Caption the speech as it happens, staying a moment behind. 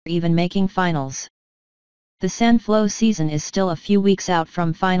even making finals. The Sandflow season is still a few weeks out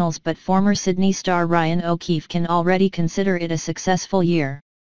from finals, but former Sydney star Ryan O'Keefe can already consider it a successful year.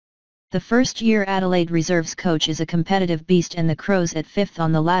 The first-year Adelaide Reserves coach is a competitive beast, and the Crows at 5th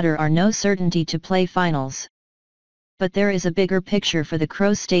on the ladder are no certainty to play finals. But there is a bigger picture for the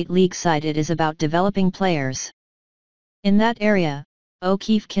Crows State League side. It is about developing players. In that area,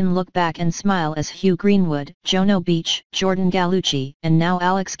 O'Keefe can look back and smile as Hugh Greenwood, Jono Beach, Jordan Gallucci, and now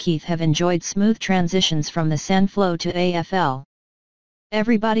Alex Keith have enjoyed smooth transitions from the Sandflow to AFL.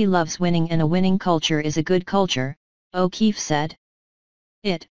 Everybody loves winning, and a winning culture is a good culture, O'Keefe said.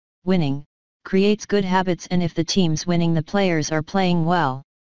 Winning, creates good habits, and if the team's winning, the players are playing well.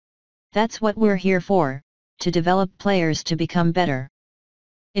 That's what we're here for, to develop players to become better.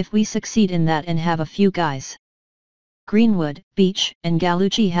 If we succeed in that and have a few guys, Greenwood, Beach, and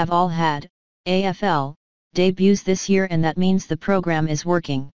Gallucci have all had AFL debuts this year, and that means the program is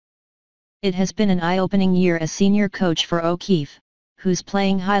working. It has been an eye-opening year as senior coach for O'Keefe, whose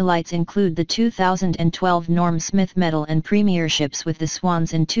playing highlights include the 2012 Norm Smith Medal and premierships with the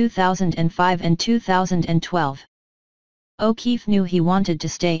Swans in 2005 and 2012. O'Keefe knew he wanted to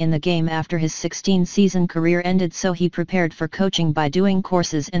stay in the game after his 16-season career ended, so he prepared for coaching by doing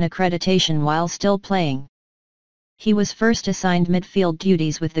courses and accreditation while still playing. He was first assigned midfield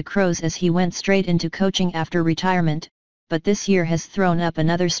duties with the Crows as he went straight into coaching after retirement, but this year has thrown up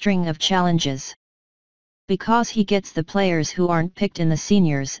another string of challenges. Because he gets the players who aren't picked in the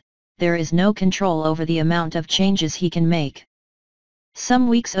seniors, there is no control over the amount of changes he can make. Some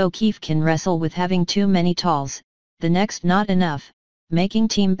weeks O'Keefe can wrestle with having too many talls, the next not enough, making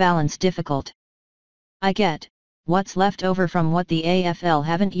team balance difficult. I get what's left over from what the AFL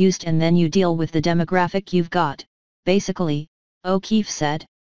haven't used, and then you deal with the demographic you've got, basically, O'Keefe said.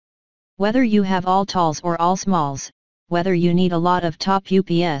 Whether you have all talls or all smalls, whether you need a lot of top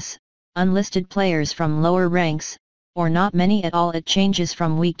UPS, unlisted players from lower ranks, or not many at all, it changes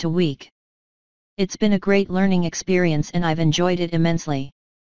from week to week. It's been a great learning experience and I've enjoyed it immensely.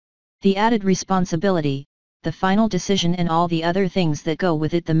 The added responsibility, the final decision, and all the other things that go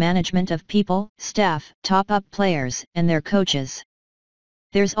with it, the management of people, staff, top-up players, and their coaches.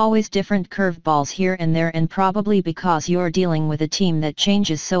 There's always different curveballs here and there, and probably because you're dealing with a team that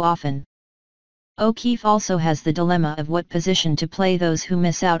changes so often. O'Keefe also has the dilemma of what position to play those who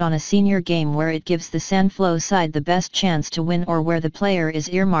miss out on a senior game where it gives the Sandflow side the best chance to win, or where the player is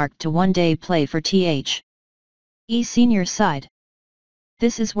earmarked to one day play for the senior side.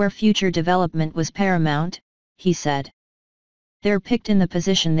 This is where future development was paramount, he said. They're picked in the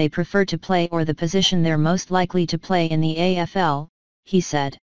position they prefer to play, or the position they're most likely to play in the AFL, he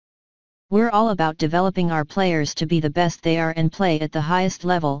said. We're all about developing our players to be the best they are and play at the highest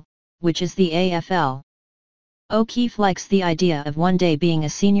level, which is the AFL. O'Keefe likes the idea of one day being a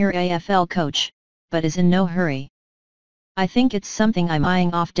senior AFL coach, but is in no hurry. I think it's something I'm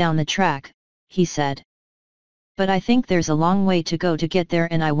eyeing off down the track, he said. But I think there's a long way to go to get there,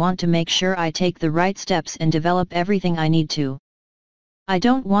 and I want to make sure I take the right steps and develop everything I need to. I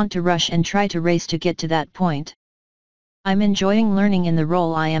don't want to rush and try to race to get to that point. I'm enjoying learning in the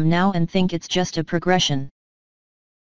role I am now and think it's just a progression.